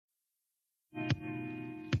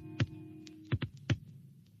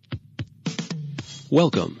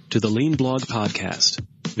Welcome to the Lean Blog Podcast.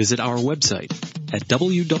 Visit our website at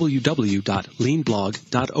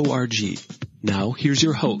www.leanblog.org. Now, here's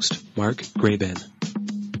your host, Mark Graban.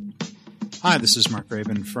 Hi, this is Mark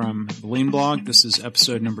Graban from the Lean Blog. This is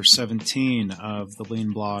episode number 17 of the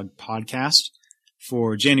Lean Blog Podcast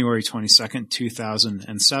for January 22nd,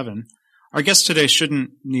 2007. Our guest today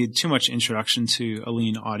shouldn't need too much introduction to a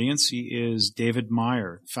Lean audience. He is David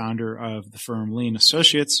Meyer, founder of the firm Lean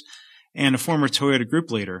Associates and a former Toyota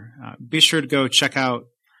Group leader. Be sure to go check out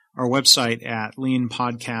our website at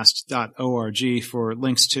leanpodcast.org for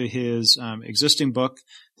links to his existing book,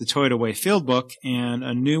 the Toyota Way Field Book, and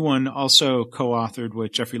a new one also co-authored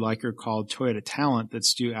with Jeffrey Liker called Toyota Talent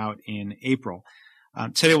that's due out in April.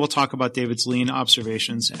 Today we'll talk about David's Lean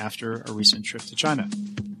observations after a recent trip to China.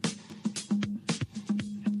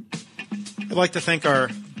 I'd like to thank our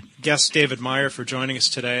guest, David Meyer, for joining us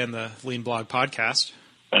today on the Lean Blog Podcast.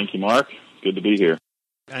 Thank you, Mark. Good to be here.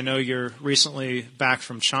 I know you're recently back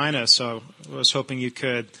from China, so I was hoping you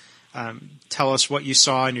could tell us what you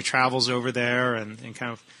saw in your travels over there and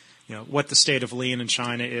kind of, what the state of Lean in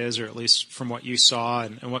China is, or at least from what you saw,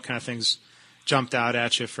 and what kind of things jumped out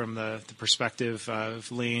at you from the perspective of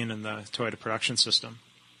Lean and the Toyota production system.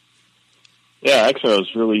 Yeah, actually, I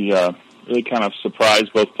was really kind of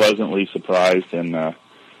surprised, both pleasantly surprised, and the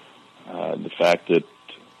fact that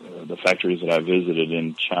the factories that I visited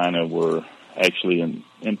in China were actually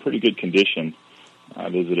in pretty good condition. I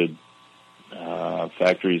visited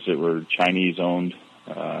factories that were Chinese-owned.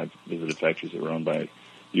 I visited factories that were owned by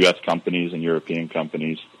U.S. companies and European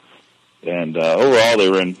companies. And overall, they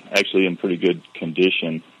were actually in pretty good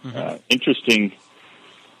condition. Mm-hmm.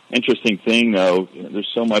 Interesting thing, though, there's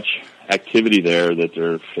so much activity there that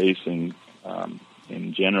they're facing.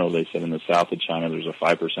 In general, they said in the south of China, there's a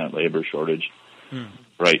 5% labor shortage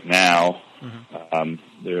right now. Mm-hmm.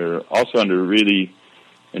 They're also under really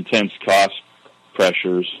intense cost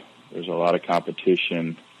pressures. There's a lot of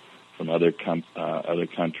competition from other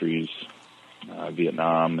countries,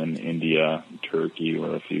 Vietnam and India, and Turkey,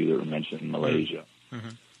 or a few that were mentioned in Malaysia.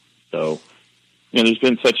 Mm-hmm. So, there's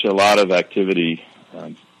been such a lot of activity,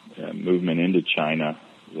 movement into China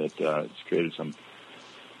that it's created some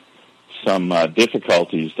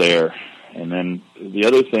difficulties there. And then the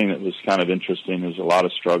other thing that was kind of interesting is a lot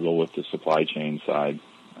of struggle with the supply chain side.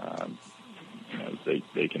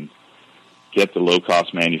 They can get the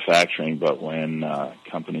low-cost manufacturing, but when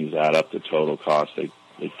companies add up the total cost, they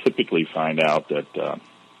typically find out that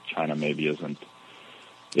China maybe isn't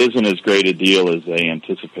as great a deal as they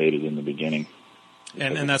anticipated in the beginning.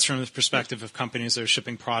 And that's from the perspective of companies that are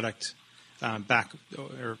shipping product back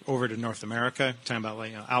or over to North America, talking about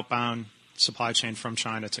outbound supply chain from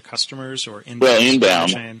China to customers, or inbound? Well, inbound.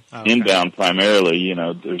 Supply chain? Oh, okay. Inbound primarily.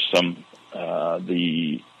 There's some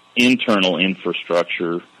the internal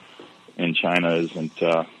infrastructure in China isn't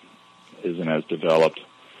as developed.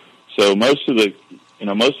 So most of the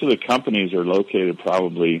companies are located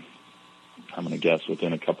probably, I'm going to guess,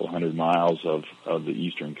 within a couple hundred miles of the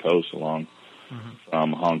eastern coast along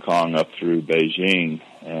from Hong Kong up through Beijing,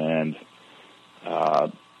 and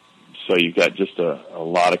so you've got just a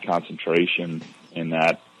lot of concentration in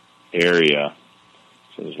that area.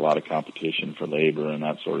 So there's a lot of competition for labor and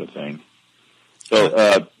that sort of thing.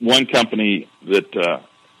 So one company that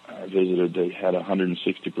I visited, they had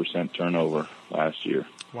 160% turnover last year.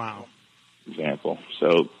 Wow. Example.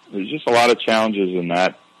 So there's just a lot of challenges in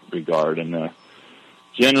that regard. And the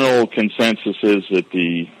general consensus is that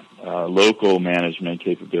the local management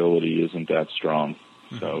capability isn't that strong.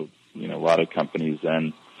 Mm-hmm. So, a lot of companies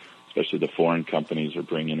then, especially the foreign companies, are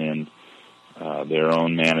bringing in their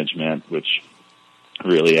own management, which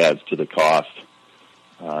really adds to the cost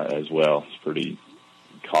as well. It's pretty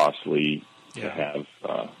costly to have,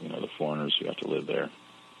 the foreigners who have to live there.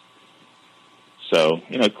 So,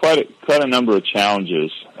 quite a number of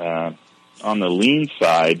challenges. On the Lean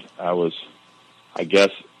side, I was, I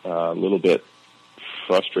guess, a little bit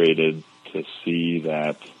frustrated to see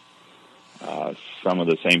that some of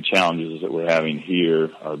the same challenges that we're having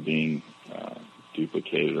here are being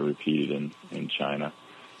duplicated or repeated in China.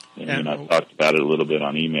 And I talked about it a little bit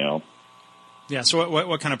on email. Yeah. So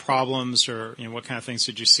what kind of problems or what kind of things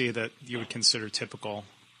did you see that you would consider typical?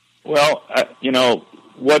 Well,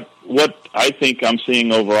 what I think I'm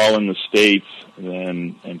seeing overall in the States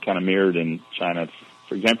and kind of mirrored in China.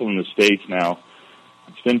 For example, in the States now,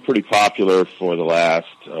 it's been pretty popular for the last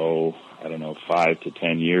 5 to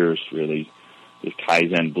 10 years, really, this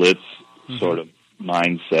Kaizen Blitz sort of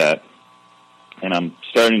mindset. And I'm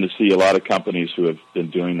starting to see a lot of companies who have been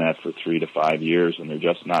doing that for 3 to 5 years, and they're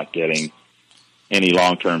just not getting any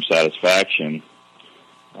long-term satisfaction.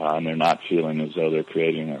 and they're not feeling as though they're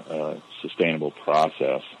creating a sustainable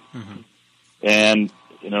process. Mm-hmm. And,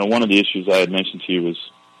 one of the issues I had mentioned to you was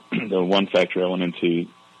the one factory I went into,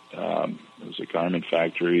 it was a garment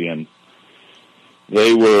factory, and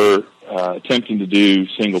they were attempting to do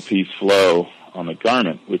single-piece flow on the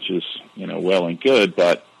garment, which is, well and good,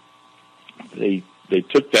 but they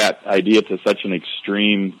took that idea to such an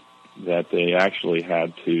extreme that they actually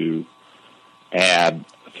had to add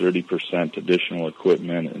 30% additional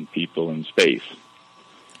equipment and people and space.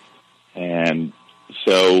 And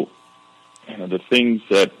so, the things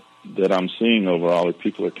that I'm seeing overall are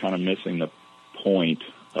people are kind of missing the point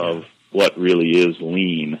of what really is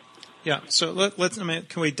lean. Yeah. So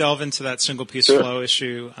can we delve into that single piece Sure. flow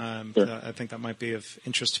issue? Sure. I think that might be of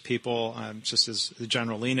interest to people, just as the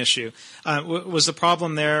general lean issue. Was the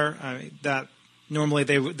problem there that normally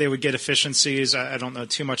they would get efficiencies? I don't know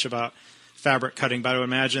too much about fabric cutting, but I would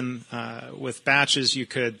imagine with batches you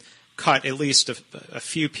could cut at least a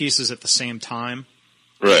few pieces at the same time.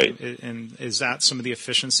 Right. And is that some of the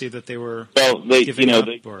efficiency that they were giving up?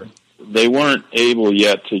 They weren't able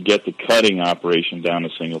yet to get the cutting operation down to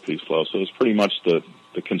single piece flow. So it was pretty much the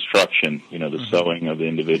construction, the mm-hmm. sewing of the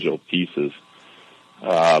individual pieces.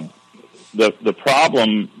 The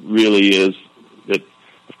problem really is that,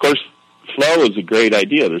 of course, flow is a great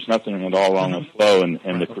idea. There's nothing at all wrong mm-hmm. with flow, and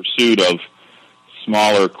right. the pursuit of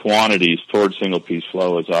smaller quantities towards single piece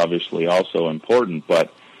flow is obviously also important,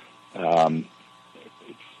 but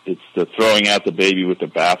it's the throwing out the baby with the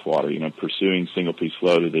bathwater, pursuing single piece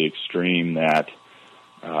flow to the extreme that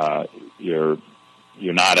you're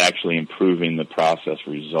not actually improving the process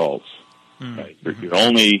results. Mm-hmm. Right? You're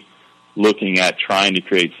only looking at trying to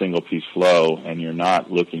create single piece flow, and you're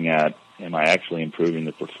not looking at, am I actually improving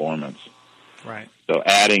the performance? Right. So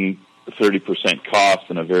adding 30% cost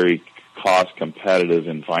in a very cost competitive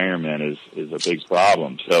environment is a big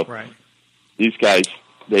problem. So right. these guys,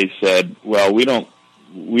 they said, well, we don't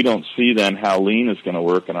see then how lean is going to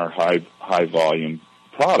work in our high volume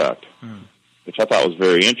product, which I thought was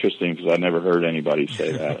very interesting because I'd never heard anybody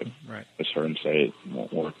say that. Right. I just heard them say it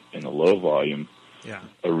won't work in the low volume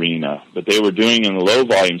arena, but they were doing in the low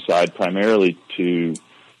volume side primarily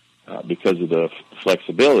because of the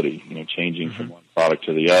flexibility, changing mm-hmm. from one product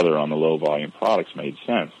to the other on the low volume products made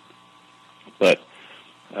sense. But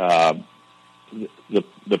the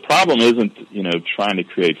problem isn't, trying to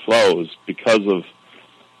create flows because of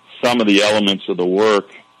some of the elements of the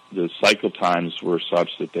work. The cycle times were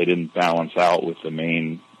such that they didn't balance out with the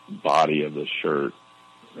main body of the shirt,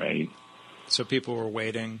 right? So people were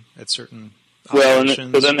waiting at certain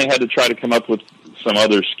operations. So then they had to try to come up with some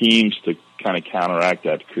other schemes to kind of counteract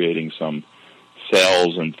that, creating some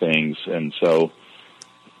cells and things. And so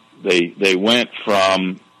they went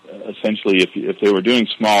from essentially, if they were doing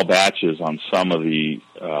small batches on some of the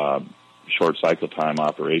short cycle time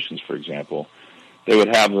operations, for example, they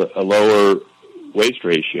would have a lower waste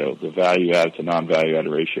ratio. The value added to non-value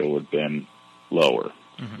added ratio would have been lower.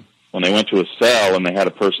 Mm-hmm. When they went to a cell and they had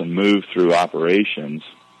a person move through operations,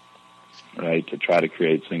 right, to try to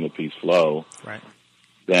create single piece flow, right,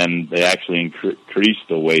 then they actually increased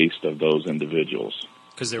the waste of those individuals.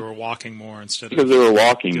 Because they were walking more instead of because they were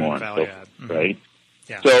walking doing more, value add. Mm-hmm. Right?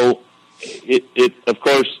 Yeah. So it of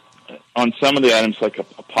course, on some of the items, like a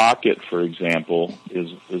pocket, for example,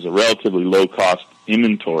 is a relatively low cost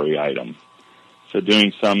inventory item. So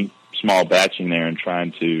doing some small batching there and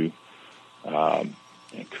trying to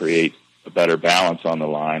create a better balance on the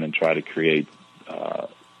line and try to create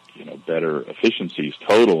better efficiencies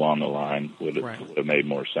total on the line would have made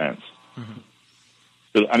more sense. Mm-hmm.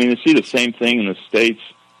 So, I mean, I see the same thing in the States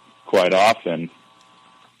quite often,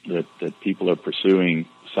 that people are pursuing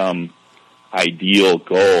some ideal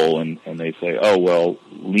goal and they say, oh, well,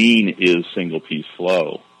 lean is single piece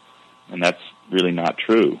flow. And that's really not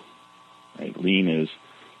true. Right? Lean is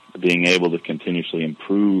being able to continuously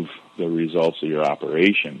improve the results of your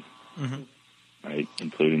operation, mm-hmm. right,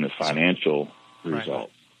 including the financial results. Right.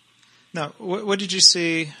 Now, what did you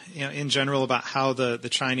see, in general about how the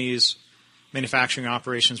Chinese manufacturing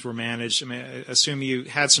operations were managed? I mean, I assume you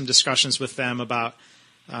had some discussions with them about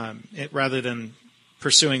it, rather than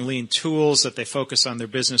pursuing lean tools, that they focus on their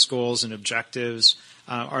business goals and objectives.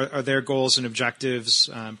 Are their goals and objectives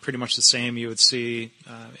pretty much the same you would see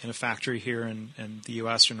in a factory here in the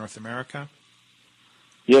U.S. or North America?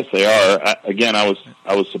 Yes, they are. Again, I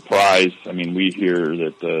was surprised. I mean, we hear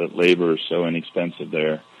that the labor is so inexpensive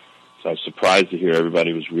there. So I was surprised to hear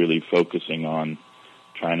everybody was really focusing on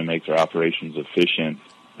trying to make their operations efficient,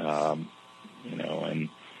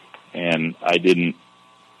 and I didn't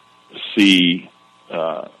see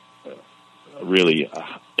really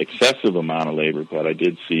excessive amount of labor, but I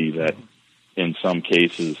did see that in some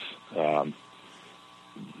cases,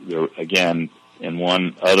 there, again, in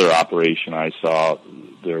one other operation I saw,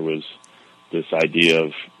 there was this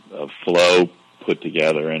idea of flow put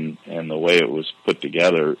together, and the way it was put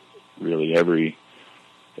together, really every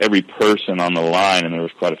person on the line, and there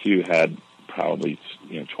was quite a few, had probably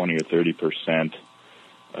 20 or 30%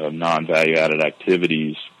 of non-value added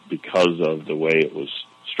activities because of the way it was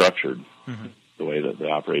structured, the way that the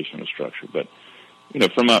operation was structured. But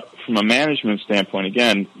from a management standpoint,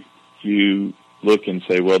 again, you look and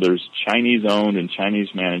say, well, there's Chinese-owned and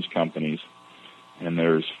Chinese-managed companies, and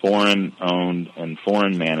there's foreign-owned and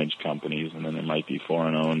foreign-managed companies, and then there might be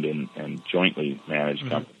foreign-owned and jointly managed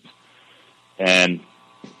companies. And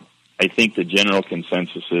I think the general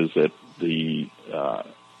consensus is that the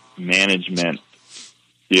management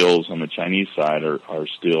skills on the Chinese side are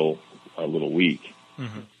still a little weak.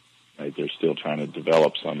 Right? They're still trying to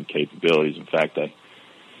develop some capabilities. In fact,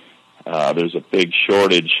 there's a big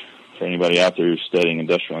shortage for anybody out there who's studying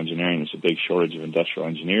industrial engineering. There's a big shortage of industrial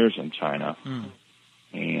engineers in China,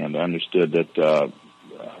 and I understood that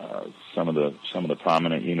some of the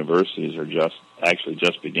prominent universities are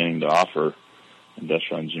just beginning to offer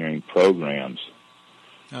industrial engineering programs.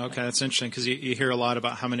 Okay, that's interesting, because you hear a lot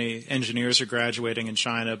about how many engineers are graduating in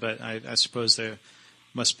China, but I suppose there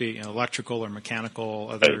must be electrical or mechanical,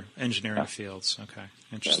 other engineering fields. Okay,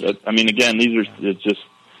 interesting. Yeah, again, these are just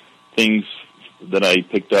things that I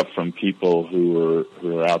picked up from people who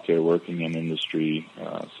are out there working in industry.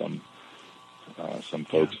 Some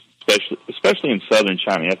folks, especially in southern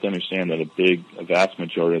China. You have to understand that a vast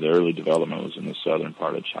majority of the early development was in the southern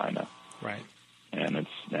part of China. Right. And it's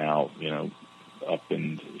now up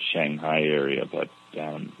in the Shanghai area, but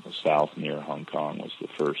down south near Hong Kong was the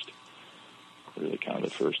first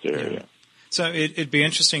area. Yeah. So it'd be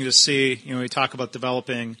interesting to see, we talk about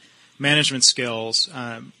developing management skills.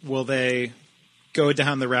 Will they go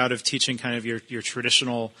down the route of teaching kind of your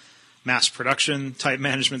traditional mass production type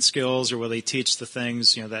management skills, or will they teach the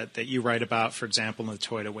things, that you write about, for example, in the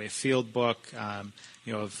Toyota Way Field book,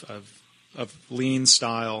 of lean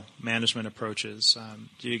style management approaches?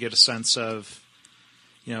 Do you get a sense of,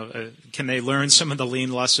 can they learn some of the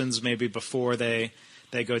lean lessons maybe before they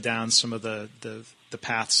go down some of the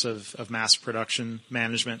paths of mass production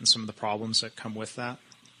management and some of the problems that come with that?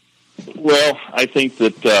 Well, I think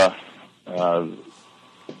that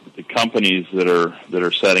the companies that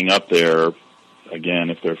are setting up there, again,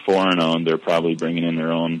 if they're foreign owned, they're probably bringing in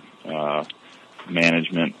their own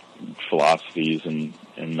management philosophies and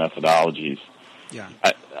methodologies. Yeah,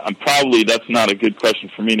 that's not a good question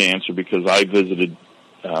for me to answer, because I visited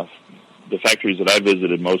the factories that I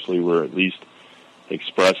visited mostly were at least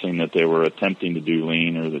expressing that they were attempting to do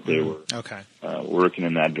lean, or that they were working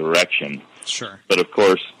in that direction. Sure. But of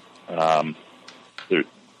course, there's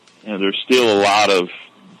still a lot of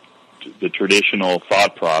the traditional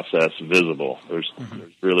thought process visible. There's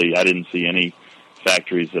really, I didn't see any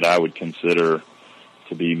factories that I would consider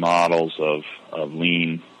to be models of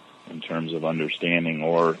lean in terms of understanding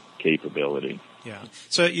or capability. Yeah.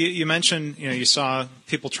 So you mentioned, you saw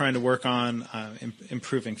people trying to work on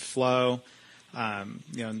improving flow,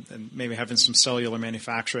 and maybe having some cellular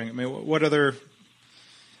manufacturing. What other,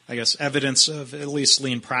 evidence of at least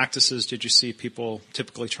lean practices did you see people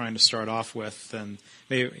typically trying to start off with? And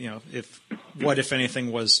maybe, if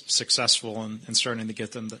anything, was successful in starting to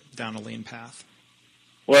get them down a lean path?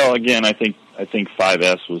 Well, again, I think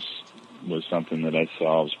 5S was something that I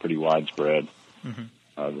saw was pretty widespread.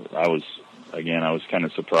 I was kind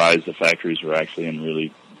of surprised the factories were actually in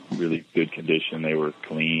really, really good condition. They were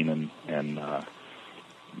clean and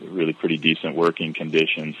really pretty decent working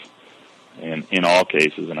conditions, and in all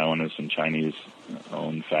cases. And I went to some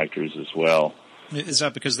Chinese-owned factories as well. Is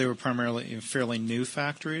that because they were primarily fairly new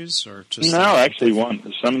factories, or just? No, actually,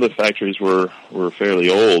 some of the factories were fairly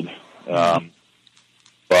old,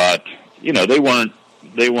 but they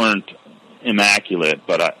weren't immaculate.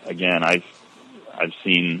 But I've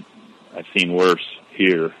seen worse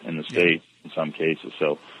here in the States in some cases.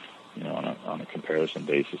 So, on a comparison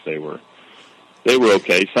basis, they were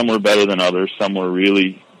okay. Some were better than others. Some were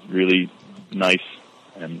really, really nice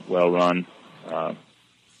and well run.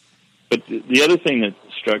 But the other thing that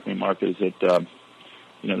struck me, Mark, is that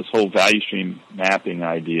this whole value stream mapping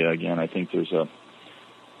idea. Again, I think there's a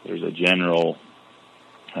general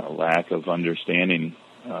lack of understanding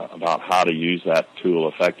about how to use that tool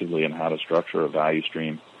effectively and how to structure a value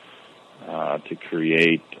stream to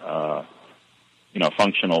create a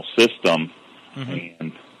functional system.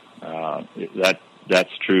 And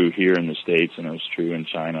that's true here in the States, and it was true in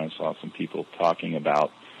China. I saw some people talking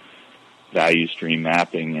about value stream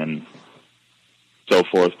mapping and so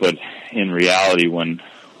forth. But in reality, when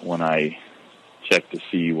I checked to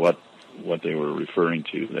see what they were referring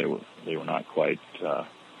to, they were not quite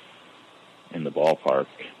in the ballpark.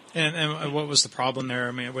 And what was the problem there?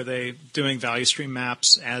 I mean, were they doing value stream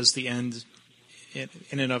maps as the end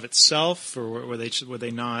in and of itself, or were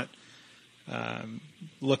they not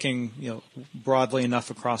looking, broadly enough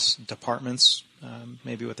across departments,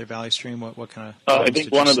 maybe with their value stream? What kind of? I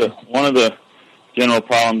think one of the general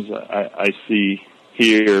problems I see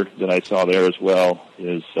here that I saw there as well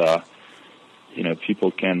is,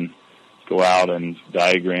 people can go out and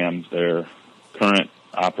diagram their current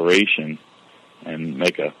operation and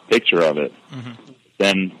make a picture of it. Mm-hmm.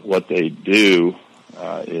 Then what they do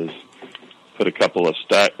is put a couple of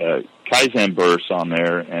Kaizen bursts on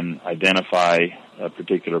there and identify a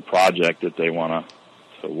particular project that they want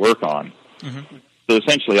to work on. Mm-hmm. So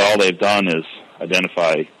essentially all they've done is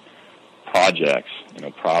identify projects,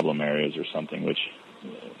 problem areas or something, which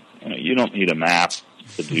you don't need a map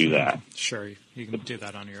to do that. Sure, you can do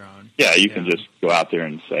that on your own. Yeah, you can just go out there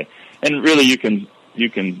and say, and really you can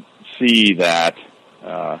see that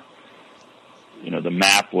the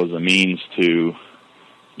map was a means to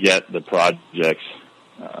get the projects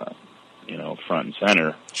front and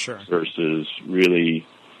center. Sure. Versus really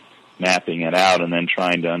mapping it out and then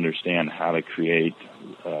trying to understand how to create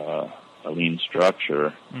a lean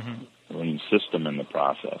structure, mm-hmm. a lean system in the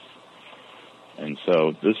process. And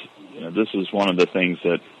so this is one of the things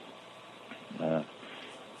that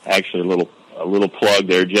actually a little plug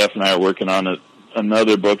there. Jeff and I are working on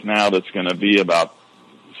another book now that's going to be about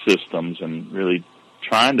systems and really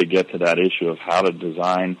trying to get to that issue of how to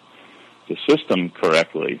design the system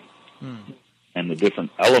correctly and the different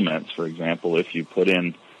elements. For example, if you put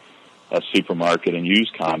in a supermarket and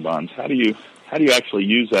use Kanbans, how do you actually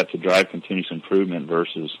use that to drive continuous improvement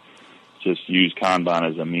versus just use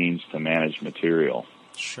Kanban as a means to manage material?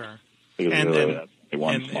 Sure. Along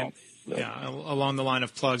the line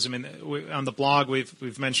of plugs, I mean, on the blog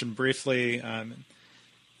we've mentioned briefly an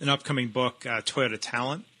upcoming book, Toyota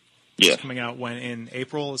Talent. Yes. It's coming out in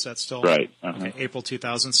April. Is that still right? Uh-huh. Okay, April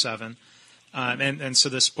 2007. And so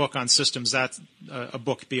this book on systems, that's a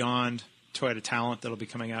book beyond Toyota Talent that'll be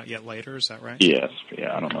coming out yet later. Is that right? Yes.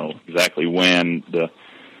 Yeah. I don't know exactly when the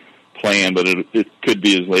plan, but it could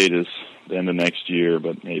be as late as the end of next year,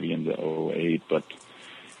 but maybe into 2008. But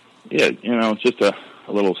yeah, just a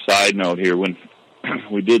little side note here. When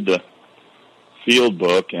we did the field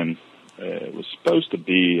book, and it was supposed to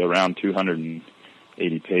be around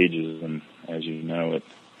 280 pages, and as you know, it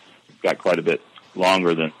got quite a bit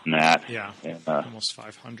longer than that. Yeah, and, almost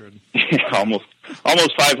 500. almost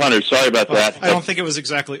 500. Sorry about that. I don't think it was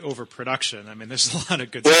exactly overproduction. I mean, there's a lot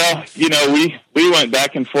of good stuff. We went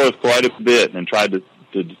back and forth quite a bit and tried to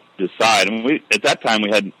decide. I mean, at that time we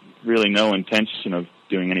had really no intention of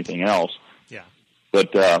doing anything else. Yeah.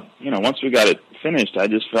 But once we got it finished, I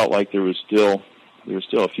just felt like there was still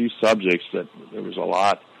a few subjects that there was a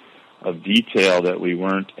lot of detail that we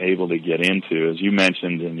weren't able to get into. As you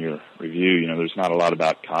mentioned in your review, there's not a lot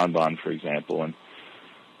about Kanban, for example,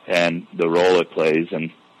 and the role it plays.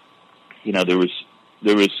 And, there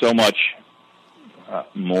was so much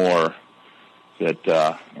more that,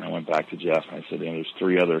 I went back to Jeff and I said, there's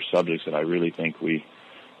 3 other subjects that I really think we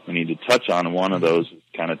need to touch on. And one of those is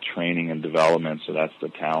kind of training and development. So that's the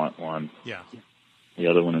talent one. Yeah. The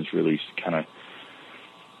other one is really kind of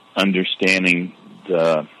understanding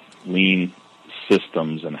the lean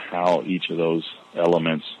systems and how each of those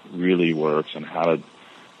elements really works, and how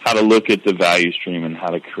to look at the value stream and how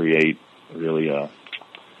to create really a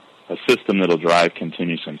system that'll drive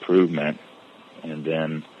continuous improvement. And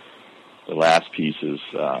then the last piece is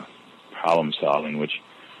problem solving, which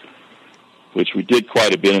we did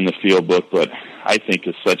quite a bit in the field book, but I think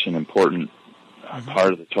is such an important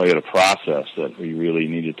part of the Toyota process that we really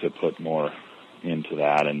needed to put more into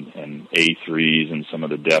that, and A3s and some of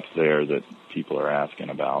the depth there that people are asking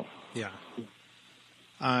about. Yeah.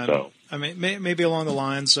 I mean, maybe along the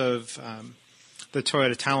lines of the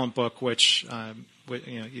Toyota Talent book, which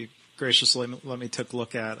you graciously let me take a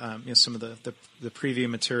look at some of the preview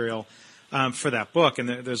material for that book, and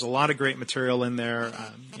there's a lot of great material in there,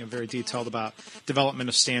 very detailed about development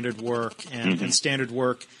of standard work and standard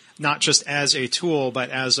work, not just as a tool, but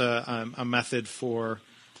as a method for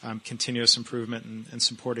continuous improvement and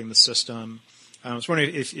supporting the system. I was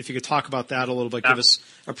wondering if you could talk about that a little bit, give us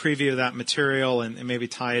a preview of that material, and maybe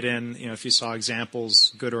tie it in, if you saw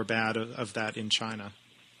examples, good or bad, of that in China.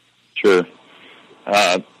 Sure.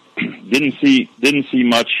 Didn't see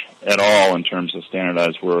much at all in terms of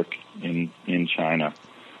standardized work in China.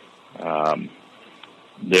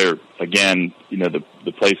 they're, again, the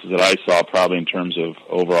places that I saw probably in terms of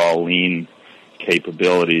overall lean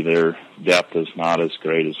capability, their depth is not as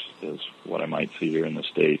great as what I might see here in the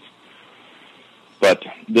States. But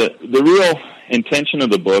the real intention of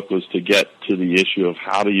the book was to get to the issue of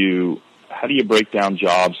how do you break down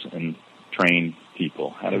jobs and train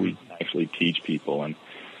people? How do we actually teach people? And,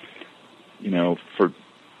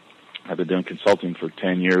 I've been doing consulting for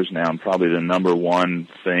 10 years now, and probably the number one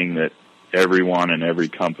thing that everyone in every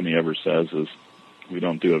company ever says is we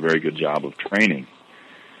don't do a very good job of training.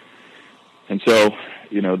 And so,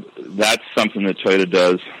 that's something that Toyota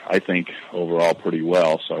does, I think, overall pretty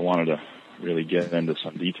well. So I wanted to really get into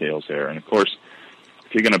some details there. And, of course,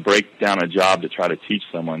 if you're going to break down a job to try to teach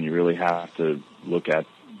someone, you really have to look at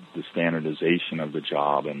the standardization of the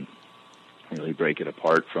job and really break it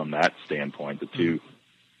apart from that standpoint. The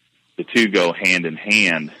two go hand in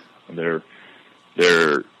hand. They're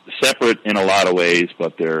separate in a lot of ways,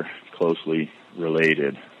 but they're closely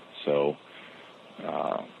related. So,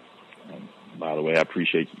 by the way, I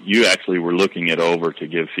appreciate you actually were looking it over to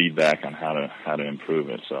give feedback on how to improve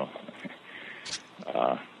it. So,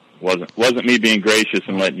 wasn't me being gracious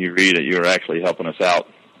and letting you read it. You were actually helping us out.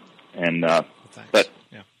 And but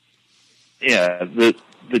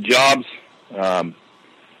the jobs.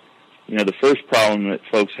 The first problem that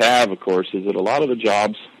folks have, of course, is that a lot of the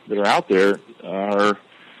jobs that are out there are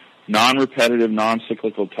non-repetitive,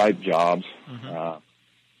 non-cyclical type jobs. Mm-hmm.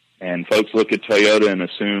 And folks look at Toyota and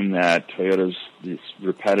assume that Toyota's these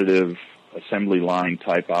repetitive assembly line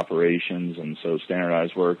type operations, and so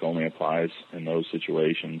standardized work only applies in those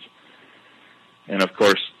situations. And of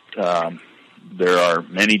course, there are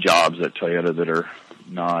many jobs at Toyota that are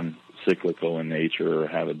non-cyclical in nature or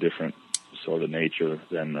have a different sort of nature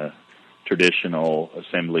than the traditional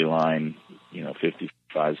assembly line,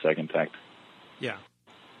 55-second tech. Yeah.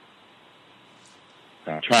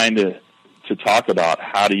 Trying to talk about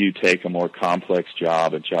how do you take a more complex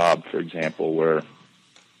job, for example, where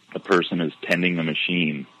a person is tending the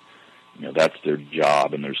machine, that's their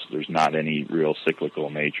job, and there's not any real cyclical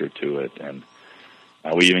nature to it. And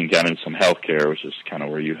we even got into some healthcare, which is kind of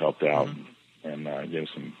where you helped out, mm-hmm. and gave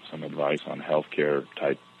some advice on healthcare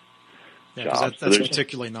type jobs. That's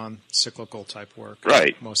particularly non-cyclical type work.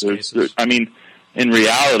 Right. In most cases. In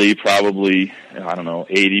reality, probably,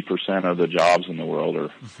 80% of the jobs in the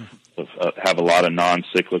world have a lot of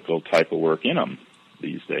non-cyclical type of work in them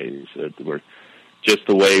these days. We're just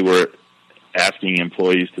the way we're asking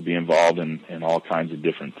employees to be involved in all kinds of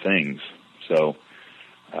different things. So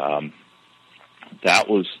that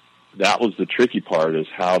was the tricky part, is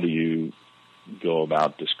how do you go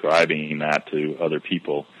about describing that to other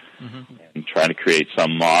people, mm-hmm. and trying to create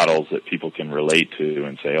some models that people can relate to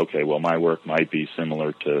and say, okay, well, my work might be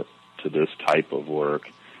similar to this type of work,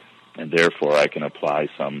 and therefore I can apply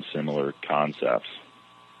some similar concepts.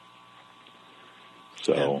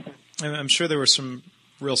 So, and I'm sure there were some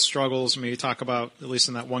real struggles. You talk about, at least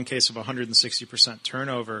in that one case, of 160%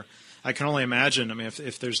 turnover. I can only imagine,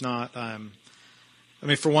 if there's not,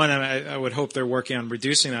 for one, I would hope they're working on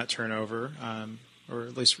reducing that turnover, or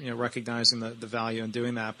at least, recognizing the value in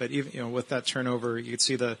doing that. But even, with that turnover, you could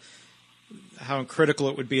see how critical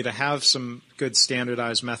it would be to have some good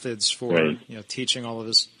standardized methods for, right. Teaching all of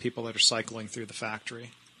these people that are cycling through the factory.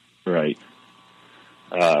 Right.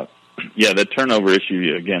 The turnover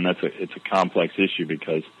issue, again, it's a complex issue,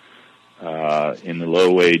 because in the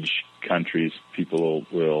low wage countries, people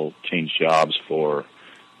will change jobs for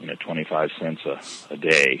 25 cents a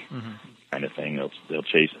day, mm-hmm. kind of thing. They'll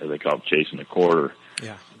chase, they call it chasing a quarter.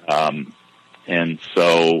 Yeah. And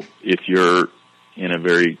so if you're in a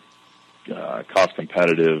very cost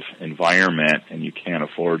competitive environment and you can't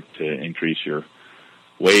afford to increase your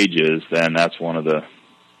wages, then that's one of the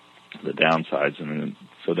downsides. And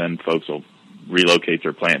so then folks will relocate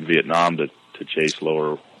their plant in Vietnam to chase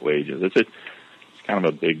lower wages. It's kind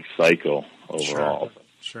of a big cycle overall.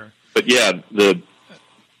 Sure. But yeah,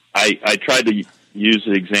 I tried to use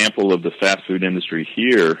the example of the fast food industry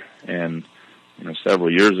here, and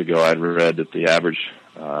several years ago I'd read that the average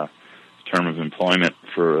term of employment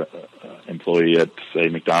for an employee at, say,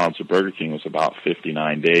 McDonald's or Burger King was about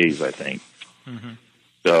 59 days, I think. Mm-hmm.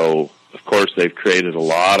 So, of course, they've created a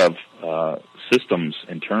lot of systems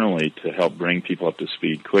internally to help bring people up to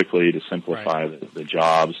speed quickly, to simplify right. the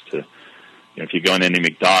jobs. To, if you go into any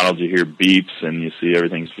McDonald's, you hear beeps and you see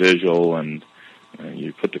everything's visual, and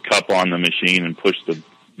you put the cup on the machine and push the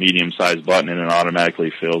medium-sized button and it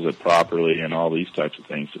automatically fills it properly, and all these types of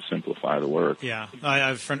things to simplify the work. Yeah,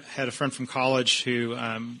 I've had a friend from college who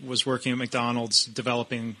was working at McDonald's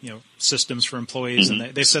developing systems for employees, mm-hmm.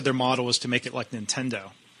 and they said their model was to make it like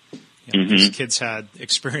Nintendo, These kids had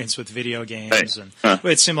experience with video games, and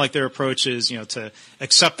it seemed like their approach is, to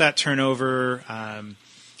accept that turnover,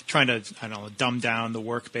 trying to, dumb down the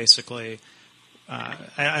work basically.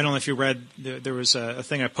 I don't know if you read, there was a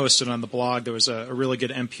thing I posted on the blog. There was a really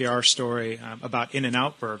good NPR story about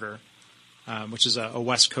In-N-Out Burger, which is a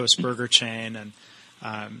West Coast burger chain, and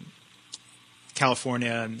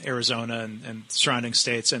California and Arizona and surrounding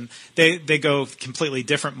states, and they go completely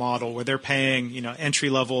different model where they're paying entry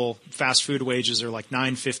level fast food wages are like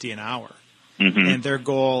 $9.50 an hour, and their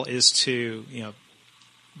goal is to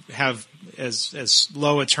have as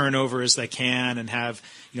low a turnover as they can and have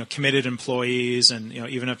committed employees, and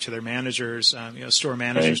even up to their managers, store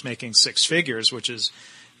managers making six figures, which is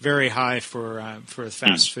very high for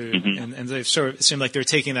fast food, and they've sort of, it seemed like they're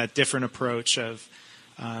taking that different approach of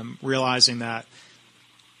realizing that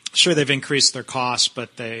sure they've increased their costs,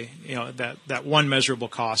 but they that one measurable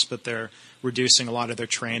cost, but they're reducing a lot of their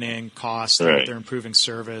training costs. Right. They're improving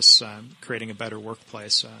service, creating a better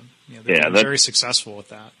workplace. They're very successful with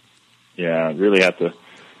that. Yeah, really have to.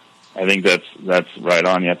 I think that's right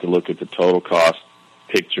on. You have to look at the total cost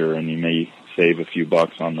picture, and you may save a few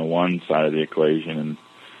bucks on the one side of the equation and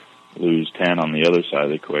lose 10 on the other side of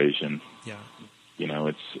the equation. Yeah,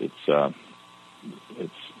 it's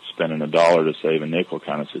spending $1 to save a nickel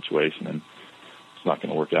kind of situation, and it's not going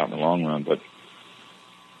to work out in the long run. But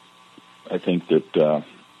I think that the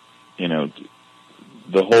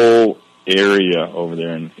whole area over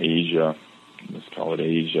there in Asia, let's call it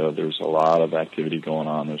Asia, there's a lot of activity going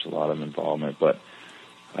on. There's a lot of involvement. But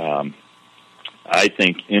I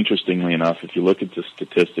think, interestingly enough, if you look at the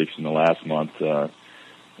statistics in the last month,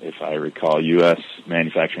 if I recall, U.S.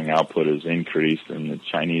 manufacturing output has increased, and the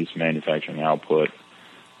Chinese manufacturing output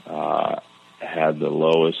had the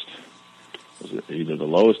lowest, was it either the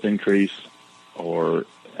lowest increase or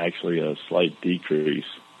actually a slight decrease.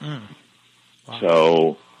 Wow.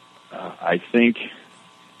 So I think,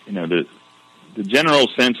 the general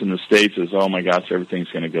sense in the States is, oh my gosh, everything's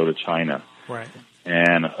going to go to China. Right.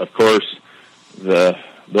 And of course, those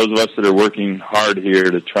of us that are working hard here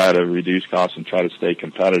to try to reduce costs and try to stay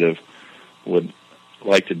competitive would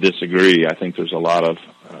like to disagree. I think there's a lot of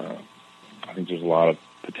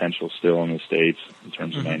potential still in the States in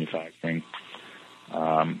terms of manufacturing.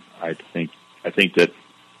 I think that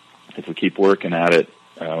if we keep working at it,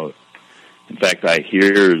 in fact, I hear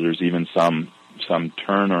there's even some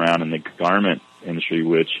turnaround in the garment industry,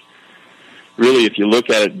 which really, if you look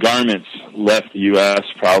at it, garments left the U.S.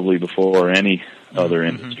 probably before any other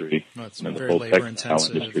industry. Well, it's the whole textile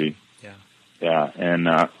industry. Yeah, and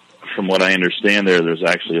from what I understand, there's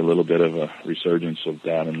actually a little bit of a resurgence of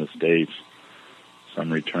that in the States.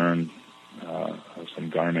 Some return of some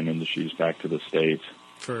garment industries back to the States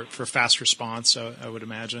for fast response. I would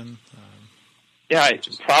imagine.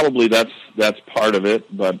 Probably that's part of it,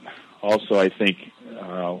 but also I think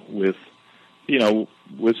with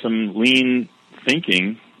some lean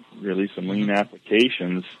thinking, really some lean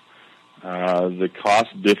applications, the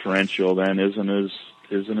cost differential then isn't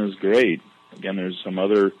as great. Again, there's some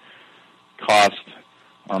other cost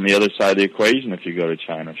on the other side of the equation if you go to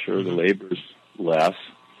China. Sure, the labor's less,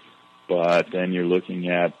 but then you're looking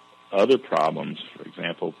at other problems. For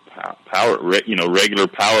example, regular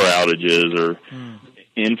power outages or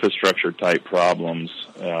infrastructure type problems.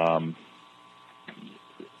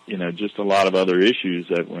 Just a lot of other issues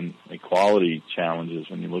that when equality challenges,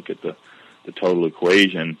 when you look at the total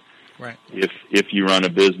equation. Right. If you run a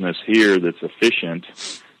business here that's efficient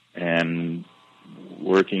and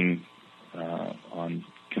working on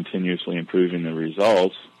continuously improving the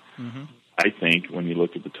results, I think when you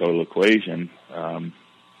look at the total equation,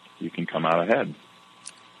 you can come out ahead.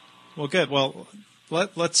 Well, good. Well,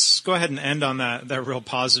 let's go ahead and end on that real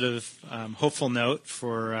positive, hopeful note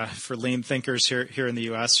for lean thinkers here in the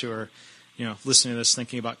U.S. who are, listening to this,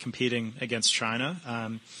 thinking about competing against China.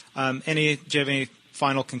 Do you have any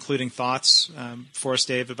final concluding thoughts for us,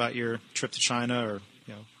 Dave, about your trip to China, or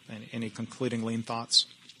any concluding lean thoughts?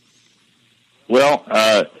 Well,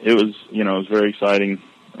 it was very exciting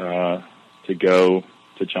to go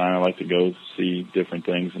to China. I like to go see different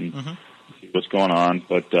things and see what's going on.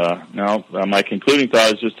 But my concluding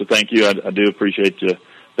thought is just to thank you. I do appreciate the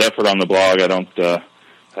effort on the blog. I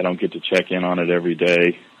don't get to check in on it every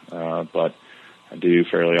day, but I do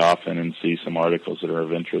fairly often and see some articles that are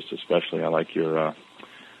of interest. Especially, I like your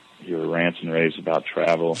rants and raves about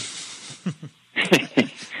travel.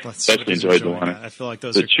 Especially enjoyed the one. I feel like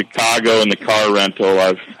those are Chicago and the car rental.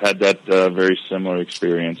 I've had that very similar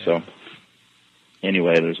experience. Yeah. So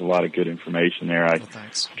anyway, there's a lot of good information there. I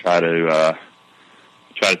try to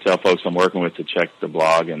tell folks I'm working with to check the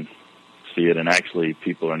blog and see it. And actually,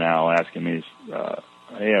 people are now asking me,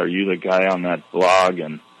 hey, are you the guy on that blog?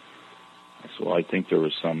 And I said, well, I think there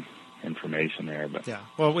was some information there. But yeah,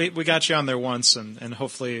 well, we got you on there once, and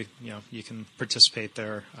hopefully, you can participate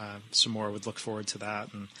there some more. We'd look forward to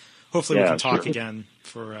that, and hopefully we can talk again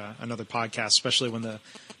for another podcast, especially when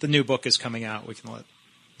the new book is coming out. We can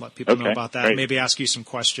let people know about that. Great. Maybe ask you some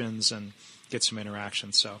questions and get some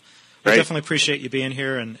interaction. So we definitely appreciate you being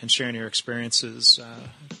here and sharing your experiences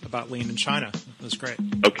about lean in China. It was great.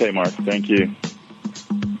 Okay, Mark. Thank you.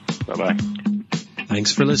 Bye-bye.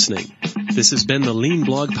 Thanks for listening. This has been the Lean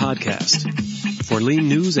Blog Podcast. For lean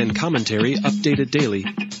news and commentary updated daily,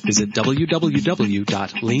 visit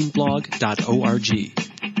www.leanblog.org.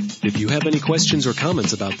 If you have any questions or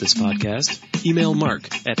comments about this podcast, email Mark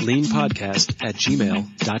at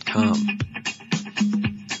leanpodcast@gmail.com.